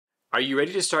Are you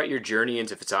ready to start your journey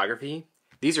into photography?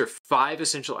 These are 5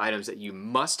 essential items that you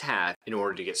must have in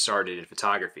order to get started in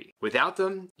photography. Without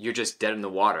them, you're just dead in the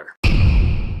water.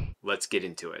 Let's get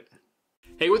into it.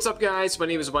 Hey, what's up guys? My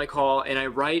name is Mike Hall and I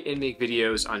write and make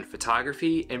videos on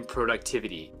photography and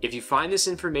productivity. If you find this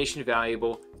information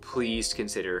valuable, please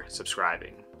consider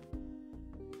subscribing.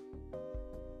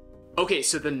 Okay,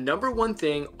 so the number one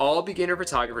thing all beginner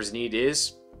photographers need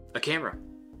is a camera.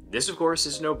 This, of course,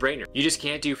 is a no-brainer. You just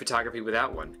can't do photography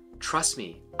without one. Trust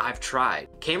me, I've tried.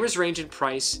 Cameras range in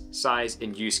price, size,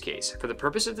 and use case. For the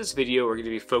purpose of this video, we're going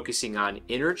to be focusing on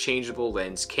interchangeable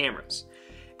lens cameras.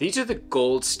 These are the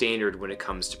gold standard when it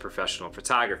comes to professional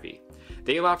photography.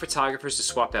 They allow photographers to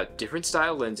swap out different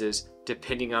style lenses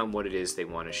depending on what it is they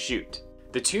want to shoot.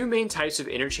 The 2 main types of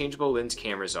interchangeable lens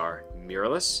cameras are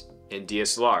mirrorless and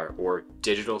DSLR, or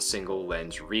digital single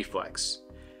lens reflex.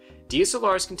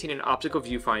 DSLRs contain an optical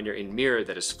viewfinder and mirror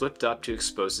that is flipped up to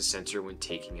expose the sensor when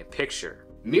taking a picture.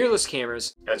 Mirrorless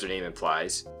cameras, as their name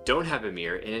implies, don't have a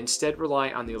mirror and instead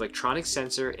rely on the electronic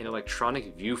sensor and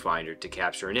electronic viewfinder to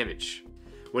capture an image.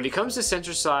 When it comes to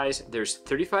sensor size, there's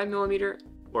 35mm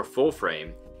or full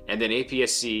frame, and then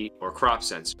APS-C or crop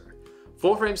sensor.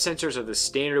 Full frame sensors are the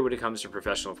standard when it comes to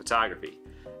professional photography.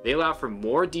 They allow for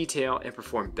more detail and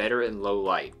perform better in low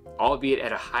light, albeit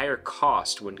at a higher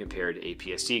cost when compared to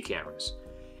APS-C cameras.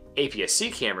 APS-C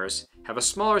cameras have a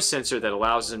smaller sensor that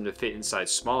allows them to fit inside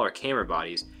smaller camera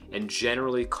bodies and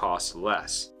generally cost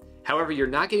less. However, you're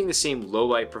not getting the same low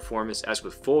light performance as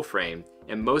with full frame,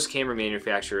 and most camera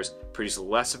manufacturers produce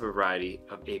less of a variety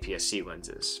of APS-C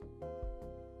lenses.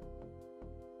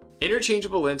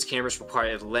 Interchangeable lens cameras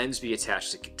require a lens be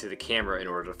attached to the camera in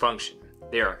order to function.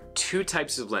 There are 2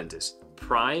 types of lenses,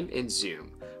 prime and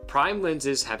zoom. Prime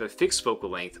lenses have a fixed focal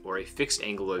length or a fixed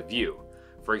angle of view.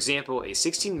 For example, a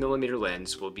 16mm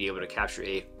lens will be able to capture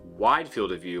a wide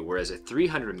field of view, whereas a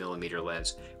 300mm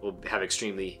lens will have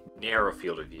extremely narrow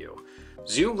field of view.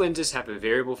 Zoom lenses have a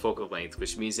variable focal length,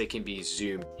 which means they can be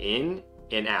zoomed in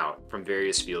and out from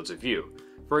various fields of view.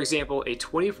 For example, a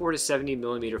 24 to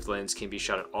 70mm lens can be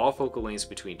shot at all focal lengths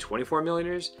between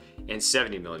 24mm and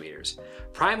 70mm.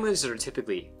 Prime lenses are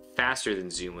typically faster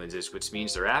than zoom lenses, which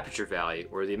means their aperture value,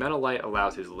 or the amount of light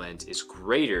allowed through the lens, is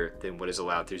greater than what is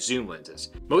allowed through zoom lenses.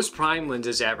 Most prime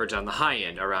lenses average on the high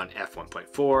end around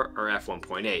f1.4 or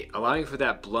f1.8, allowing for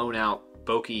that blown out,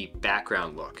 bokeh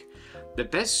background look. The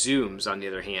best zooms, on the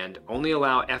other hand, only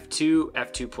allow f2,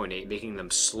 f2.8, making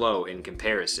them slow in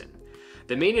comparison.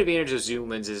 The main advantage of zoom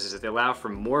lenses is that they allow for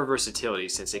more versatility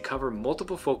since they cover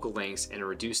multiple focal lengths and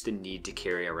reduce the need to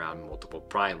carry around multiple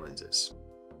prime lenses.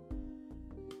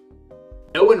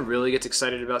 No one really gets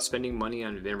excited about spending money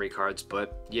on memory cards,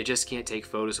 but you just can't take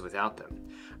photos without them.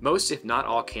 Most, if not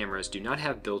all, cameras do not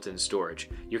have built-in storage.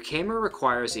 Your camera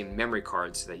requires a memory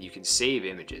card so that you can save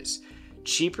images.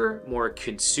 Cheaper, more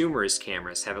consumerist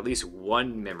cameras have at least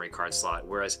 1 memory card slot,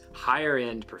 whereas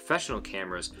higher-end professional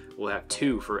cameras will have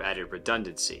 2 for added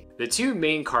redundancy. The 2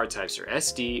 main card types are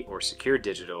SD or Secure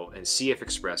Digital and CF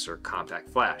Express or Compact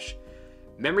Flash.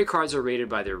 Memory cards are rated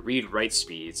by their read-write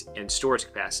speeds and storage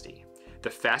capacity. The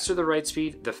faster the write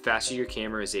speed, the faster your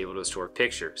camera is able to store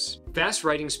pictures. Fast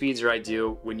writing speeds are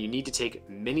ideal when you need to take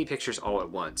many pictures all at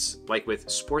once, like with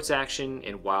sports action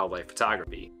and wildlife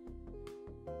photography.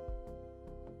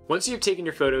 Once you've taken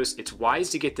your photos, it's wise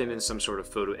to get them in some sort of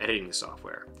photo editing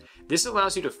software. This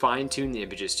allows you to fine-tune the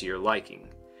images to your liking.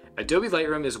 Adobe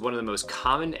Lightroom is one of the most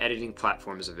common editing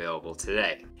platforms available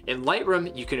today. In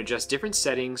Lightroom, you can adjust different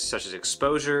settings such as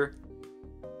exposure,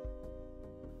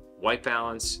 white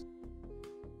balance,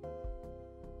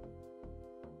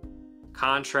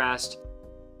 contrast,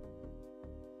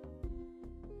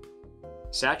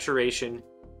 saturation,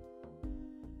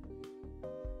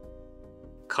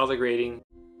 color grading,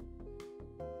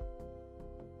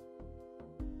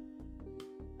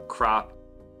 crop,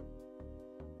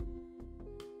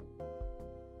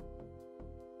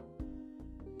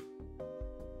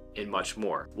 and much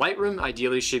more. Lightroom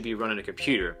ideally should be run on a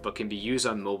computer, but can be used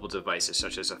on mobile devices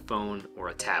such as a phone or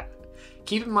a tablet.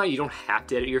 Keep in mind you don't have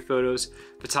to edit your photos.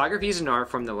 Photography is an art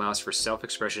form that allows for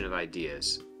self-expression of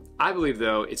ideas. I believe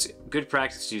though, it's good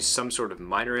practice to do some sort of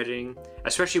minor editing,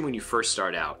 especially when you first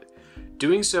start out.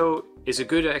 Doing so is a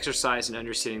good exercise in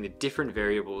understanding the different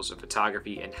variables of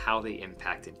photography and how they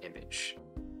impact an image.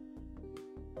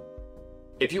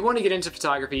 If you want to get into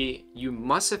photography, you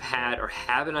must have had or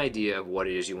have an idea of what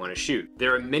it is you want to shoot.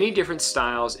 There are many different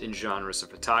styles and genres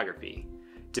of photography.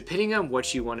 Depending on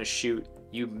what you want to shoot,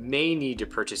 you may need to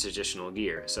purchase additional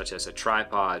gear, such as a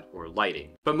tripod or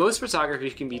lighting. But most photography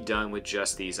can be done with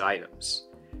just these items.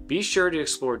 Be sure to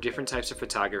explore different types of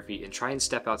photography and try and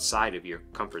step outside of your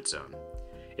comfort zone.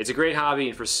 It's a great hobby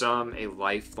and for some, a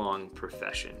lifelong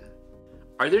profession.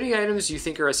 Are there any items you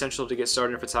think are essential to get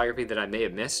started in photography that I may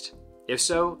have missed? If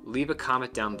so, leave a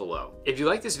comment down below. If you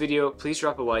like this video, please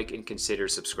drop a like and consider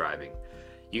subscribing.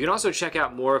 You can also check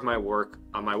out more of my work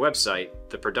on my website,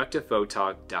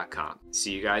 theproductivephotog.com.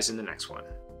 See you guys in the next one.